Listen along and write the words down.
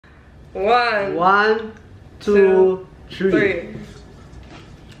One, two, three.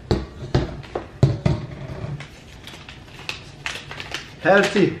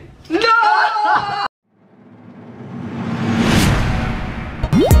 Healthy. No!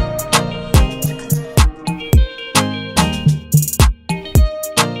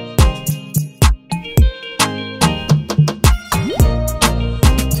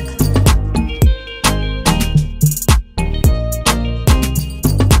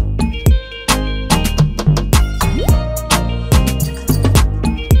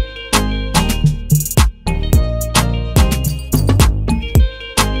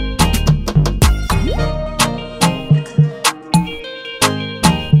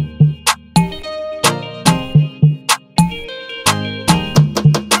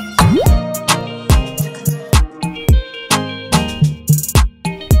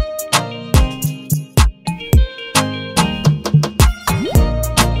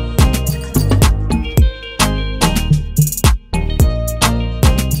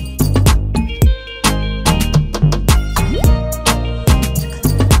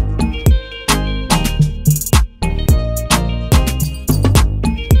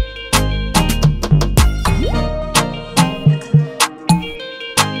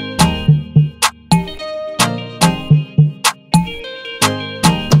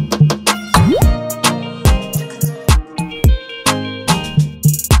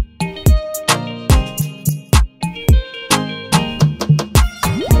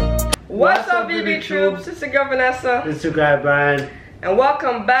 What's up, BB Troops? It's your girl Vanessa. It's your guy Brian. And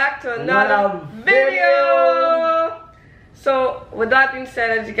welcome back to another video. So, with that being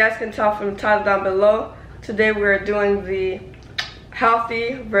said, as you guys can tell from the title down below, today we're doing the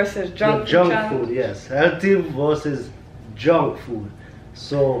healthy versus junk food. Yes, healthy versus junk food.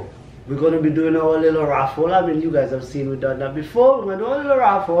 So, we're going to be doing our little raffle. I mean, you guys have seen we've done that before. We're going to do a little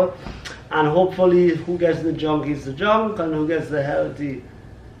raffle. And hopefully, who gets the junk eats the junk, and who gets the healthy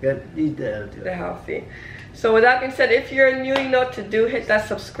eat the healthy. So with that being said, if you're new, you know what to do. Hit that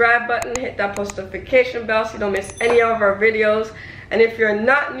subscribe button, hit that post notification bell so you don't miss any of our videos. And if you're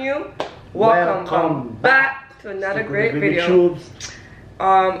not new, welcome back to another great video.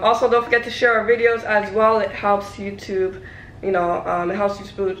 Also, don't forget to share our videos as well. It helps YouTube, you know, it helps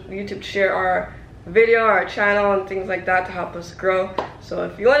YouTube share our video, our channel, and things like that to help us grow. So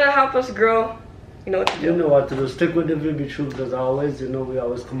if you want to help us grow, you know what to do. You know what to do. Stick with the BB Troops as always. You know we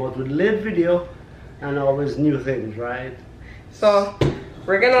always come out with lit video and always new things, right? So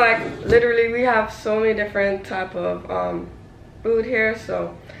we're gonna like literally we have so many different type of food here.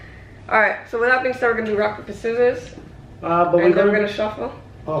 So alright, so with that being said, we're gonna do rock, paper, scissors. But we're gonna shuffle.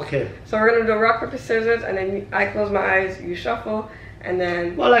 Okay. So we're gonna do rock, paper, scissors, and then I close my eyes, you shuffle, and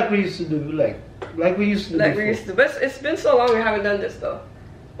then like we used to do, like we used to do. But it's been so long we haven't done this though.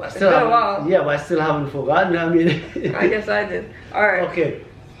 It's been a while. Yeah, but I still haven't forgotten. I mean, I guess I did. All right. Okay.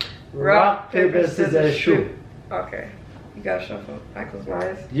 Rock, paper, scissors, shoot. Okay. You gotta shuffle. I close my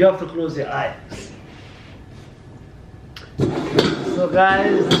eyes. You have to close your eyes. So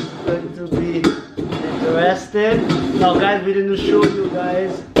guys, it's going to be interesting. Now guys, we didn't show you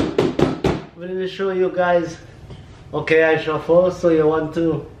guys. Okay, I shuffle. So you want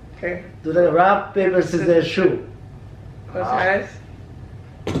to do the rock, paper, scissors, shoot. Close your eyes.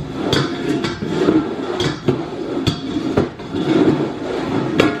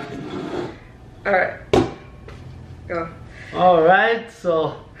 Alright, go. Alright,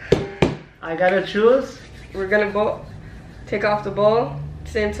 so I gotta choose. We're gonna both take off the bowl at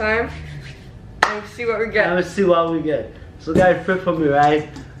the same time and see what we get. Let's see what we get. So guys, pick for me, right?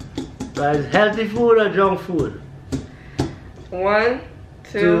 Guys, healthy food or junk food? 1,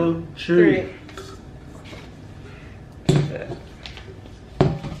 2, 3.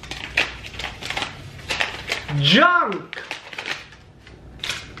 Junk!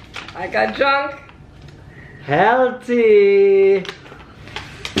 I got junk. Healthy.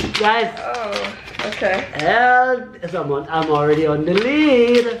 Guys. Oh, okay. I'm already on the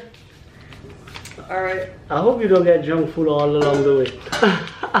lead. Alright. I hope you don't get junk food all along the way.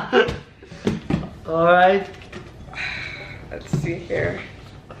 Alright. Let's see here.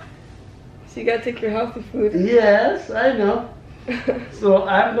 So you gotta take your healthy food. Yes, I know. So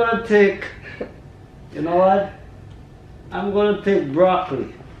I'm gonna take, you know what? I'm gonna take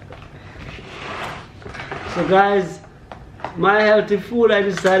broccoli. So guys, my healthy food, I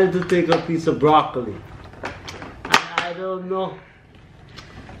decided to take a piece of broccoli. I don't know.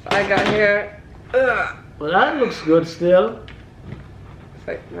 I got here. Well, that looks good still. It's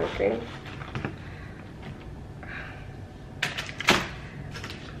like working.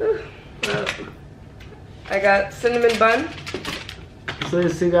 I got cinnamon bun. So you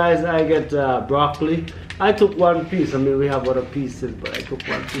see guys, I get broccoli. I took one piece. I mean, we have other pieces, but I took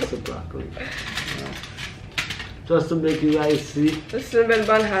one piece of broccoli. Just to make you guys see. The cinnamon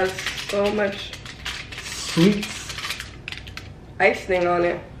bun has so much sweets. Icing on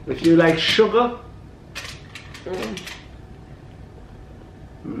it. If you like sugar.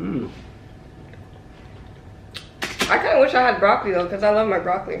 I kind of wish I had broccoli though, because I love my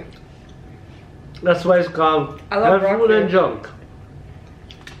broccoli. That's why it's called I love Health, Food and Junk.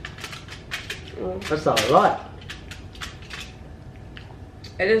 That's a lot.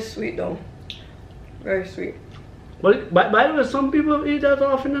 It is sweet though. Very sweet. But by the way, some people eat that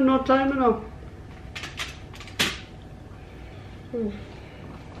often in no time, you know.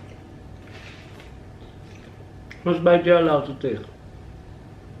 Much bite you're allowed to take.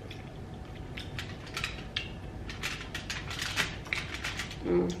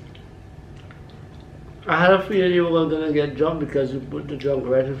 I had a feeling you were gonna get junk because you put the junk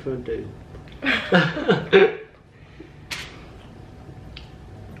right in front of you.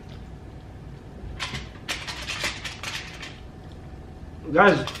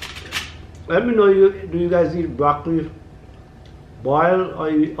 Guys, let me know, do you guys eat broccoli boil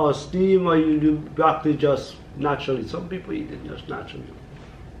or steam, or you do broccoli just naturally? Some people eat it just naturally.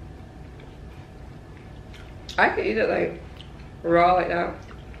 I could eat it like raw like that.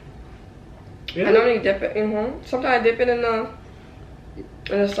 Yeah. I normally dip it. Sometimes I dip it in the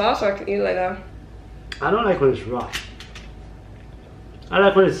sauce, or I can eat it like that. I don't like when it's raw. I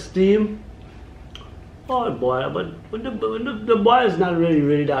like when it's steamed or boiled, but when the boil is not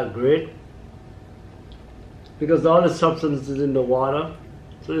really that great because all the substance is in the water,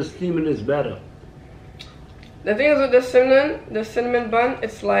 so the steaming is better. The thing is with the cinnamon bun,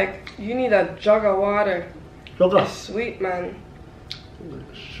 it's like you need a jug of water. Sugar. It's sweet, man.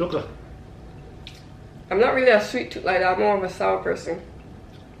 Sugar. I'm not really a sweet tooth like that. I'm more of a sour person.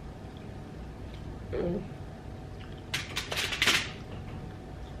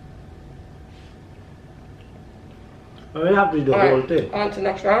 We have to do the whole thing. On to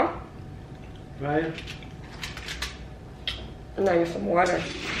next round. Right? And now get some water.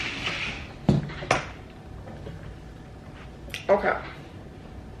 Okay.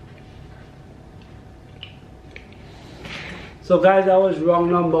 So guys, that was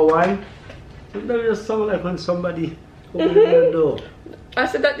round number 1. Sometimes it just sounds like when somebody opens the door. I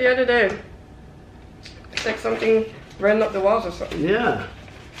said that the other day. It's like something running up the walls or something. Yeah.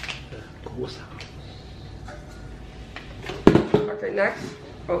 Okay, next.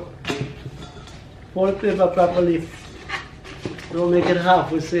 Oh. Fold the paper properly. Don't make it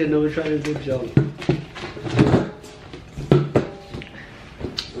half. We say no, we're trying to do junk.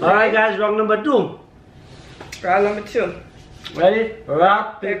 Alright guys, round number 2. Round number 2. Ready?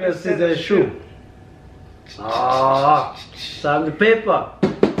 Rock, paper, scissors, shoot. Ah, time the paper. So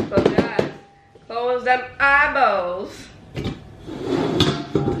guys, close them eyeballs.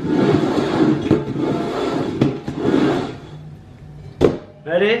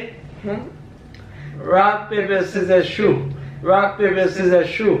 Ready? Rock, paper, scissors, shoot. Rock, paper, scissors,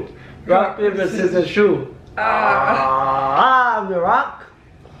 shoot. Rock, paper, scissors, shoot. I'm the rock.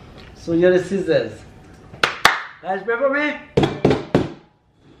 So you're the scissors. Guys, pray for me.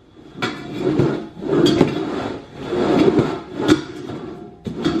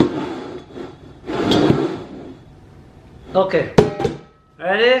 Okay.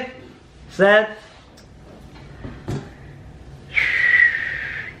 Ready? Set.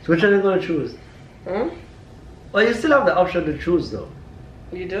 So which one are you going to choose? Oh, you still have the option to choose though.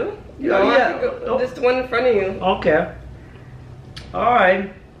 You do? Yeah, no, yeah. This the one in front of you. Okay.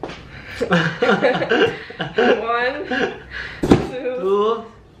 Alright. 1, 2,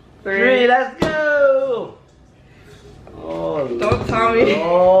 3. Let's go! Oh, don't tell me.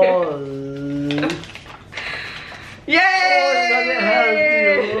 Oh,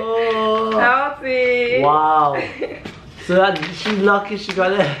 yay! Oh, healthy. Wow. So that she's lucky she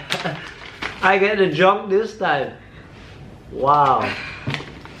got it. I get the junk this time. Wow.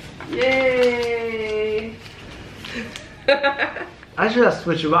 Yay! I should have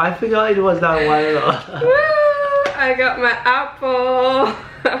switched it, but I figured it was that one. I got my apple.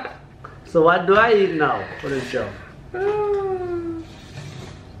 So what do I eat now for the junk?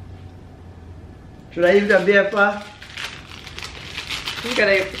 Should I eat the bear paw? He got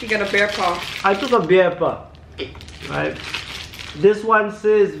a bear paw. I took a bear paw. Right. This one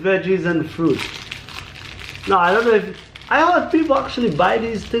says veggies and fruit. Now I don't know if I heard people actually buy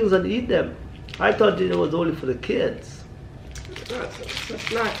these things and eat them. I thought it was only for the kids. No,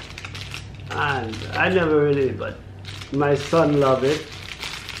 it's not. And I never really, but my son loved it.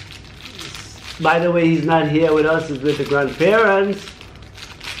 By the way, he's not here with us, he's with the grandparents.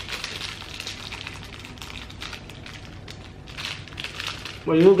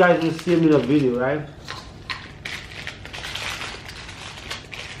 Well, you guys will see me in the video, right?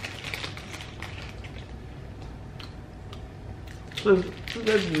 So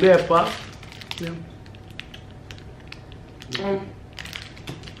that's bare pop. Yeah.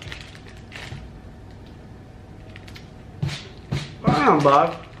 Not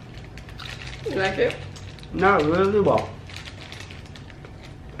bad. You like it? Not really well.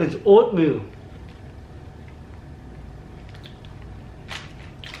 It's oatmeal.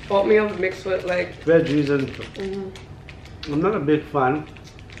 Oatmeal mixed with like Veggies and I'm not a big fan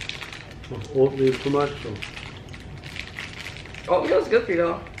of oatmeal too much. So. Oatmeal's good for you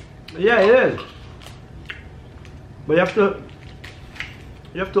though. Yeah, it is. But you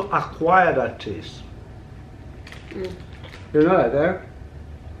have to acquire that taste. You know that, eh?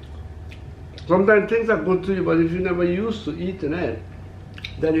 Sometimes things are good to you, but if you never used to eating it,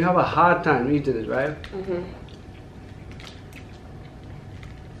 then you have a hard time eating it, right?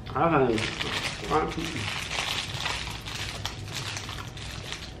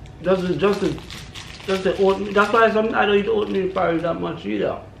 Just the oatmeal. That's why I don't eat oatmeal porridge that much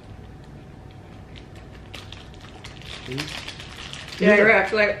either. Yeah, you're right. I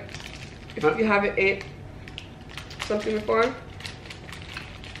feel like if you haven't ate something before,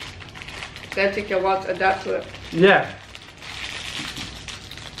 then take your while to adapt to it. Yeah.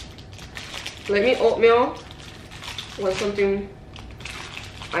 Like me, oatmeal was something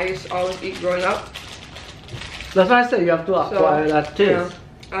I used to always eat growing up. That's why I say you have to acquire that taste.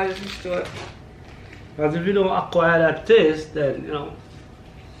 Yeah, I just used to do it. Because if you don't acquire that taste, then, you know.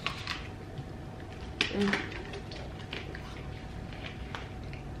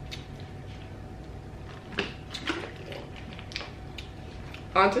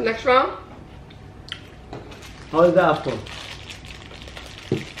 On to the next round. How is the apple?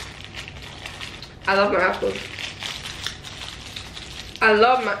 I love my apples. I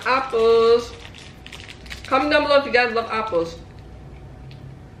love my apples. Comment down below if you guys love apples.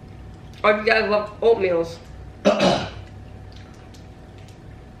 Or if you guys love oatmeals. I'm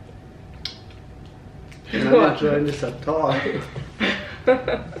not enjoying this at all.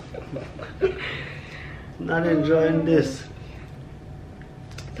 Not enjoying this.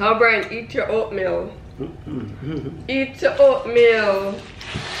 Tell Brian, eat your oatmeal. Eat your oatmeal.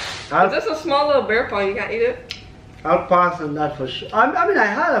 Is this a small little bear paw? You can't eat it? I'll pass on that for sure. I mean, I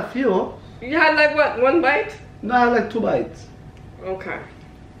had a few. You had like what, 1 bite? No, I had like 2 bites. Okay.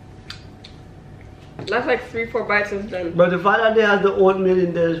 That's like 3-4 bites is done. But the fact that they had the oatmeal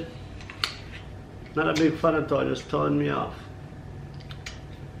in there, not a big fan at all, just turned me off.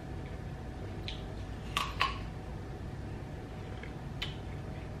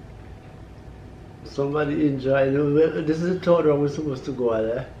 Somebody enjoy it. This is the third round we're supposed to go at,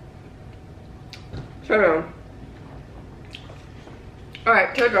 eh? Third round.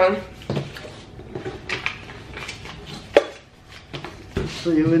 Alright, third round. So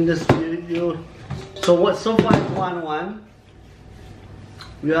you win this, so what, so far it's 1-1.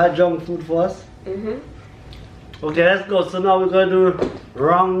 You had junk food first? Okay, let's go. So now we're going to do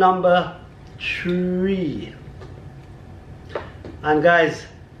round number 3. And guys,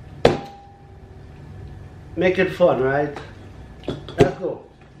 make it fun, right? Let's go.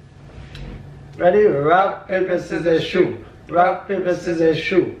 Ready? Rock, paper, scissors, shoot. Rock, paper, scissors,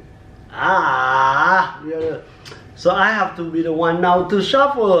 shoot. So I have to be the one now to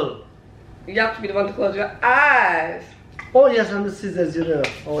shuffle. You have to be the one to close your eyes. Oh yes, and the scissors, you know.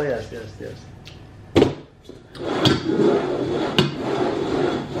 Oh yes.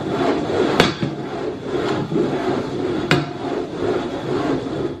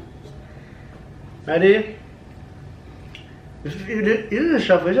 Ready? You didn't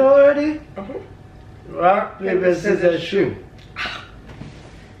shuffle it already? Rock, paper, scissors, shoot.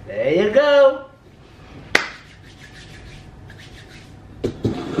 There you go.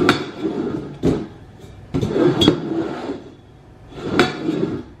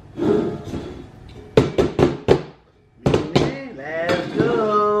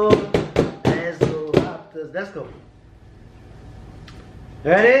 Let's go.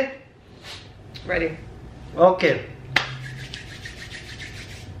 Ready? Ready. Okay.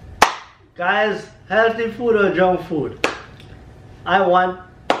 Guys, healthy food or junk food? I want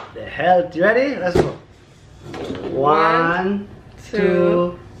the healthy. Ready? Let's go. 1,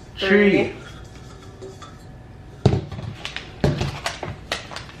 2, 3.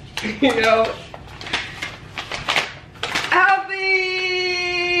 You know, healthy.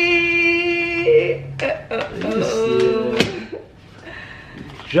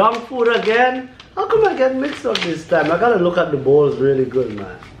 Junk food again? How come I get mixed up this time? I gotta look at the bowls really good,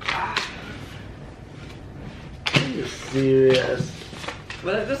 man. Are you serious?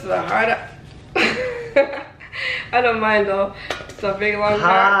 But this is a hard. I don't mind though. It's a big long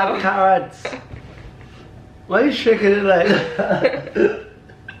hard carrots. Why are you shaking it like that?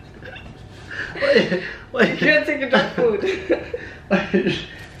 Why you can't take your junk food.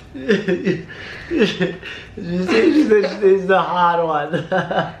 She said it's the hard one.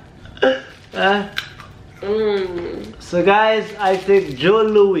 Huh? So guys, I take Joe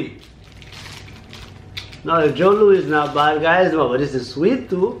Louis. No, Joe Louis is not bad, guys, but this is sweet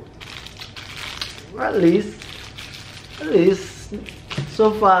too. At least,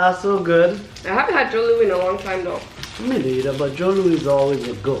 so far so good. I haven't had Joe Louis in a long time though. Me neither, but Joe Louis is always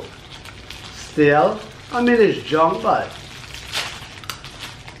a go. Still, I mean it's junk, but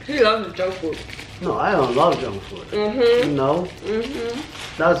he loves junk food. no, I don't love junk food. No.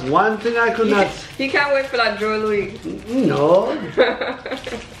 That's one thing I could not. He can't wait for that Joe Louis. No.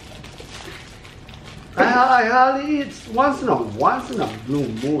 I hardly eat once in a blue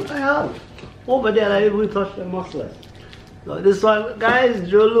moon. I have. Over there, I even touch the muscles. So this one, guys,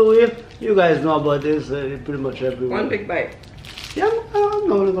 Joe Louis, you guys know about this pretty much everywhere. One big bite. Yeah, I'm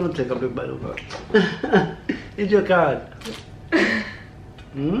not going to take a big bite over. Eat your carrot.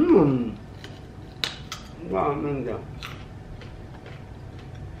 Mmm. Wow,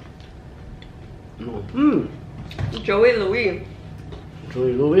 Joey Louis.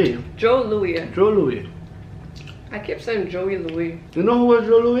 Joey Louis. Joe Louis. Joe Louis. I kept saying Joey Louis. You know who was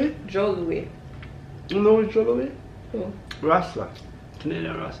Joe Louis? Joe Louis. You know who was Joe Louis? Who? Rasta.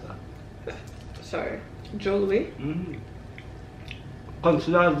 Canadian Rasta. Sorry. Joe Louis?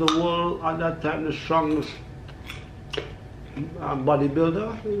 Considered the world at that time the strongest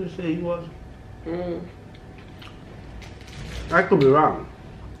bodybuilder, they say he was. I could be wrong.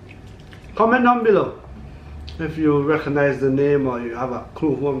 Comment down below if you recognize the name or you have a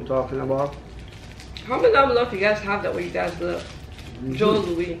clue who I'm talking about. Comment down below if you guys have that where you guys live. Joe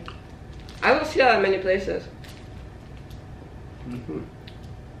Louis. I don't see that in many places.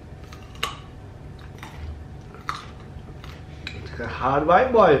 It's a hard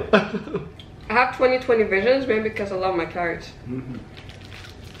white boy. I have 20/20 visions, maybe because I love my carrots.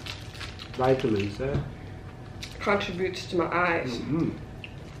 Vitamins, eh? Contributes to my eyes.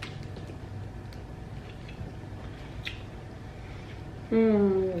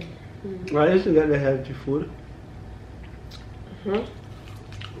 I used to get the healthy food.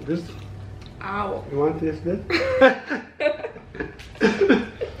 This. Ow. You want this?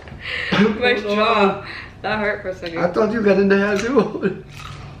 My jaw. That hurt for a second. I thought you got in the healthy food.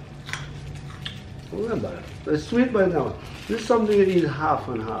 Remember, it's sweet by now. This is something you eat half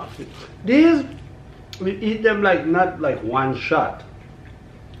and half. These, we eat them like not like one shot.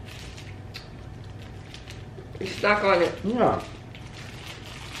 You snack on it. Yeah.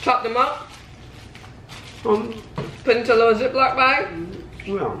 Chop them up. Put into a little Ziploc bag.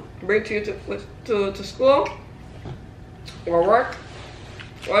 Yeah. Bring to you to school or work.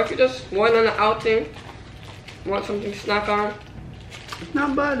 Or if you just going on an outing, want something to snack on. It's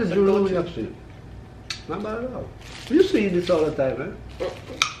not bad, it's really actually. Not bad at all. We used to eat this all the time, eh?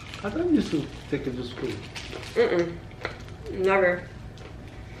 I thought we used to take it to school. Never.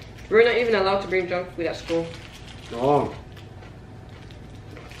 We're not even allowed to bring junk food at school. Oh.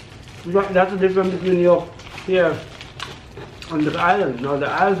 That's the difference between you here on the island. Now the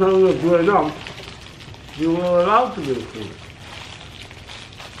island when we were growing up, you were allowed to bring food.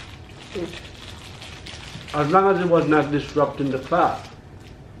 As long as it was not disrupting the class.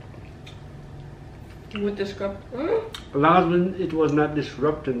 With disrupt? As long as it was not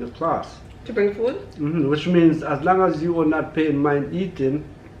disrupting the class. To bring food? Which means as long as you were not paying mind eating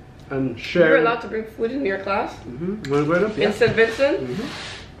and sharing. You're allowed to bring food in your class? When growing up, yeah. In St. Vincent?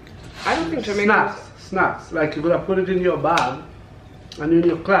 I don't think Jamaicans. Snacks. Like you could have put it in your bag and in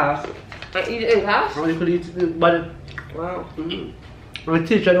your class. And eat it in class? And you could eat it, but wow. And the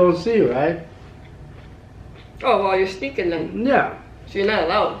teacher don't see you, right? Oh, well, you're sneaking then. Yeah. So you're not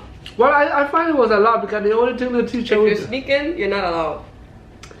allowed. Well, I find it was allowed because the only thing the teacher would... If you're sneaking, you're not allowed.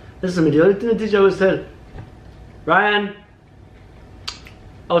 Listen to me, the only thing the teacher would say, Ryan,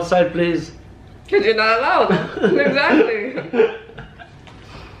 outside please. Because you're not allowed. Exactly.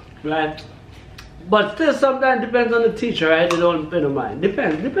 Right. But still sometimes depends on the teacher, right? They don't pay no mind.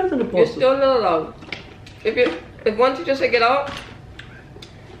 Depends on the person. You're still not allowed. If one teacher say get out,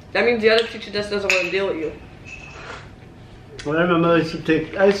 that means the other teacher just doesn't want to deal with you. Well, I remember I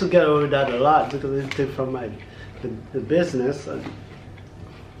used to get over that a lot because I used to take from the business and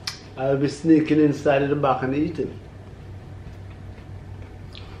I would be sneaking inside of the back and eating.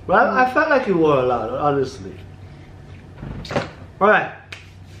 Well, I felt like you were allowed, honestly. Alright.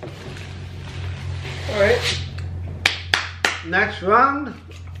 Alright. Next round.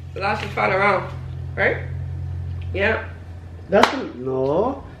 Last and final round, right? Yeah. That's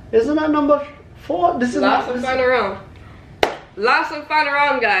no. Isn't that number 4? This is last and final round. Last and final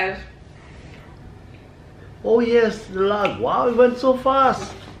round, guys. Oh yes, the last. Wow, it went so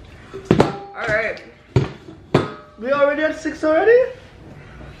fast. All right. We already at 6 already?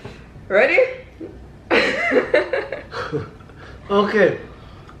 Ready? Okay.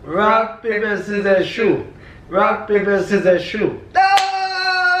 Rock, paper, scissors, shoe. Rock, paper, scissors, shoe. No!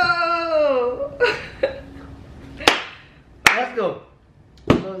 Let's go.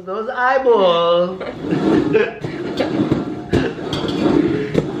 Those eyeballs. I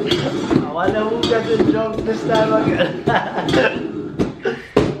wonder who gets the jump this time again.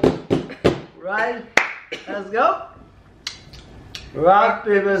 Right? Let's go. Rock,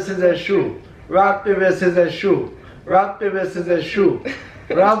 paper, scissors, shoe. Rock, paper, scissors, shoe. Rock, paper, scissors, shoe.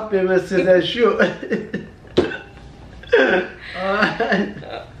 Rock, paper, scissors, shoe. Alright.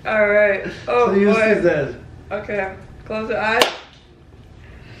 Alright. Oh, so use boy. scissors. Okay. Close your eyes.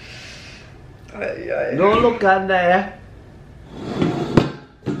 Don't look at there.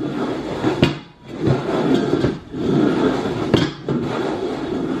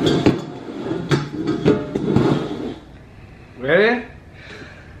 Ready?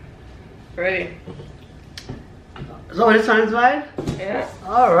 Ready. So this one's fine? Yeah.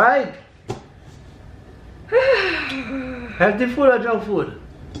 Alright. Healthy food or junk food?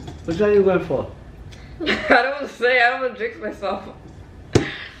 Which one are you going for? I don't want to say. I don't want to jinx myself.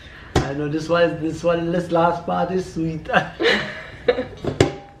 I know this last part is sweet.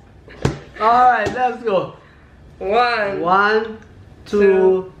 Alright, let's go. 1,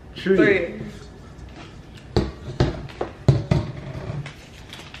 2, 3.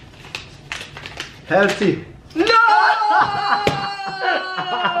 Healthy. No!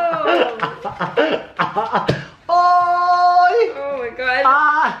 Oh my god.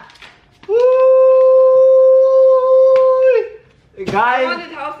 Guys. I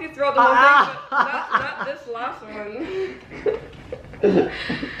wanted healthy throughout the whole thing, but not this last one.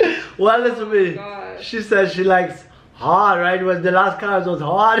 Well, listen to me. Gosh. She said she likes hard, right? When the last card was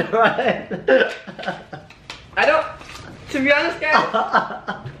hard, right? I don't, to be honest, guys,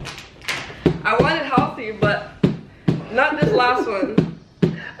 I wanted healthy, but not this last one.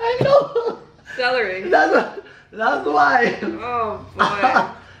 I know. Celery. That's why. Oh boy.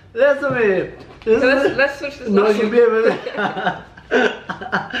 Listen to me. So let's switch this. No, last you one. be able to.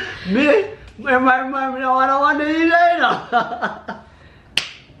 Me, my I don't want to eat either.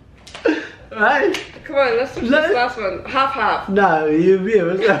 Right? Come on, let's switch this last one. Half. No, you be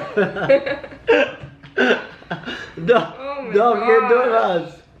able to. Don't get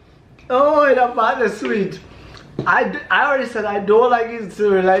donuts. Oh, that part is sweet. I already said I don't like eating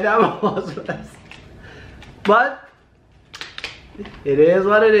cereal like that. But it is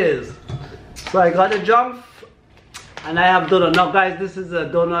what it is. So I got a jump and I have donut. Now guys, this is a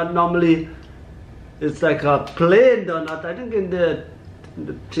donut. Normally it's like a plain donut. I think in the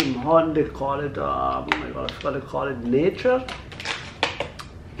Tim Hortons they call it, oh my god, I forgot to call it Nature.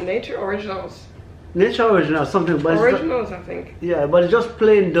 Nature Originals. Nature Original, something. But Originals, I think. Yeah, but it's just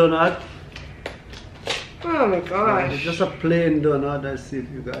plain donut. Oh my gosh. It's just a plain donut. Let's see if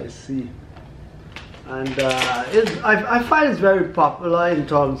you guys see. And I find it's very popular in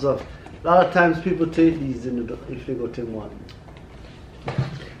terms of, a lot of times people take these if they go to one.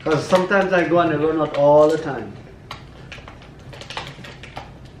 Because sometimes I go and they run out all the time.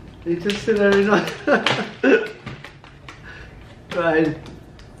 You can see very nice. Right.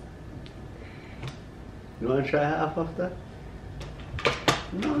 You want to try half of that?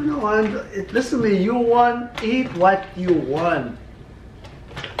 No, listen to me, you want, eat what you want.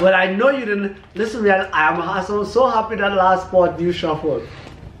 But I know you didn't, listen to me, I'm so happy that last spot you shuffled.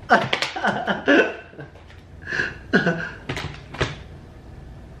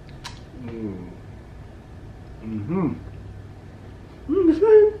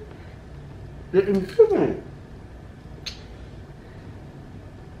 The improvement.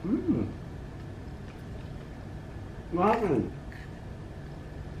 What happened?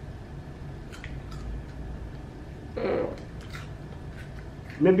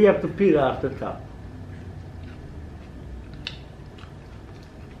 Maybe you have to peel after the top.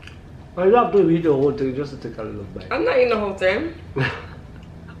 Or you have to eat the whole thing just to take a little bite. I'm not eating the whole thing.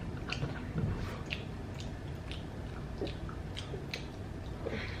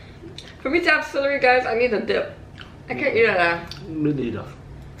 For me to have celery, guys, I need a dip. I can't eat that. Me neither.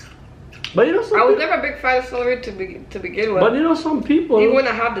 But you know some I was people, never a big fan of celery to begin with. but you know some people, Even when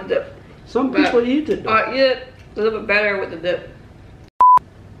I have the dip. some people eat it though. I eat it a little bit better with the dip.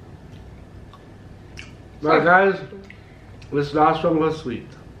 Right guys, This last one was sweet.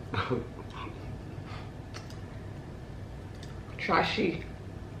 Trashy.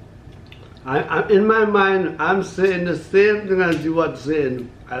 I in my mind, I'm saying the same thing as you were saying.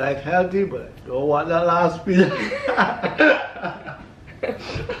 I like healthy, but I don't want that last piece.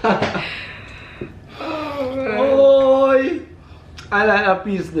 Oh, I like that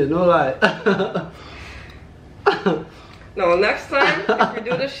piece there, no lie. No, next time, if we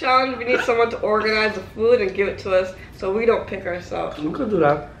do this challenge, we need someone to organize the food and give it to us so we don't pick ourselves. We could do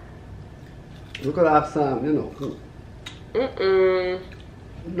that. We could have some, you know.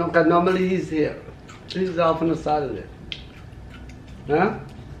 No, because normally he's here. He's off on a Saturday. Huh?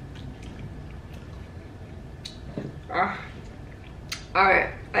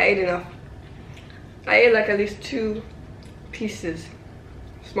 Alright, I ate enough. I ate like at least 2 pieces.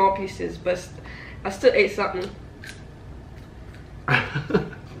 Small pieces, but I still ate something.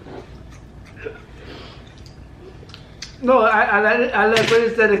 No, I like when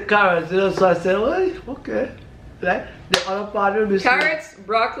you said the carrots, you know, so I said, well, okay. Like, the other part of this. Carrots,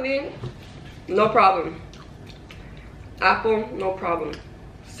 broccoli, no problem. Apple, no problem.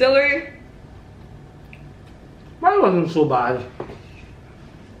 Celery. Well, it wasn't so bad.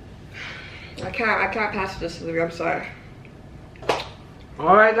 I can't pass the celery, I'm sorry.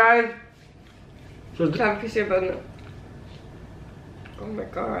 Alright, guys. So Can I have a piece of your bun? Oh my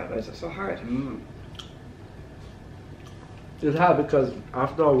god, why is it so hard? It's hard because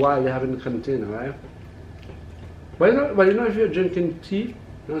after a while you have it in the container, right? But you know if you're drinking tea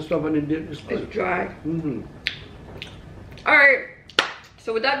and stuff and it's It's dry. Mm-hmm. Alright,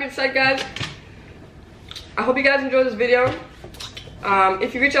 so with that being said, guys, I hope you guys enjoyed this video.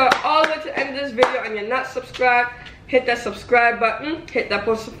 If you reach out all the way to the end of this video and you're not subscribed, hit that subscribe button, hit that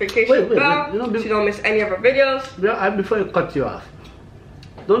post notification bell so you don't miss any of our videos. Yeah, before I cut you off,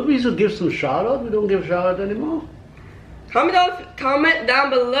 don't we used to give some shout out? We don't give shout out anymore. Comment down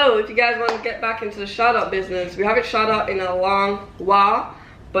below if you guys want to get back into the shout out business. We haven't shout out in a long while,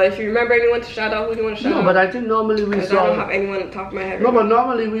 but if you remember anyone to shout out, who do you want to shout out? No, but I think normally we I don't have anyone on top of my head. No, but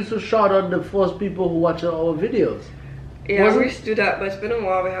normally we used to shout out the first people who watch our videos. Yeah, we used to do that, but it's been a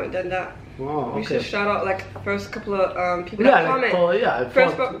while we haven't done that. Oh, okay. We used to shout out like first couple of people Yeah, that comment. oh, yeah.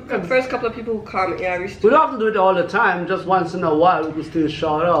 First couple of people who comment. Yeah, we used to. We don't have to do it all the time. Just once in a while, we can still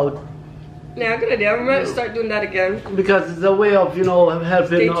shout out. Yeah, good idea. I'm gonna start doing that again. Because it's a way of, you know,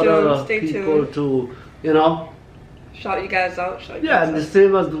 helping other people to, you know. Shout you guys out. Shout you Yeah, guys and the out.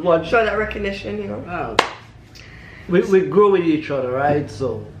 same as what. Show that recognition, you know. We grow with each other, right?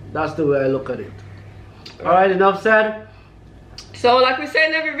 So that's the way I look at it. Alright, enough said. So, like we say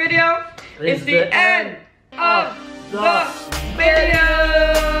in every video, it's the end of the video.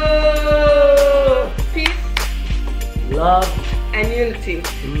 Peace, love, and unity.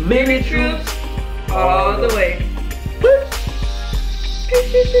 Mimi Troops all the way.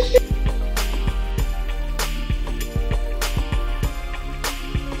 Peace.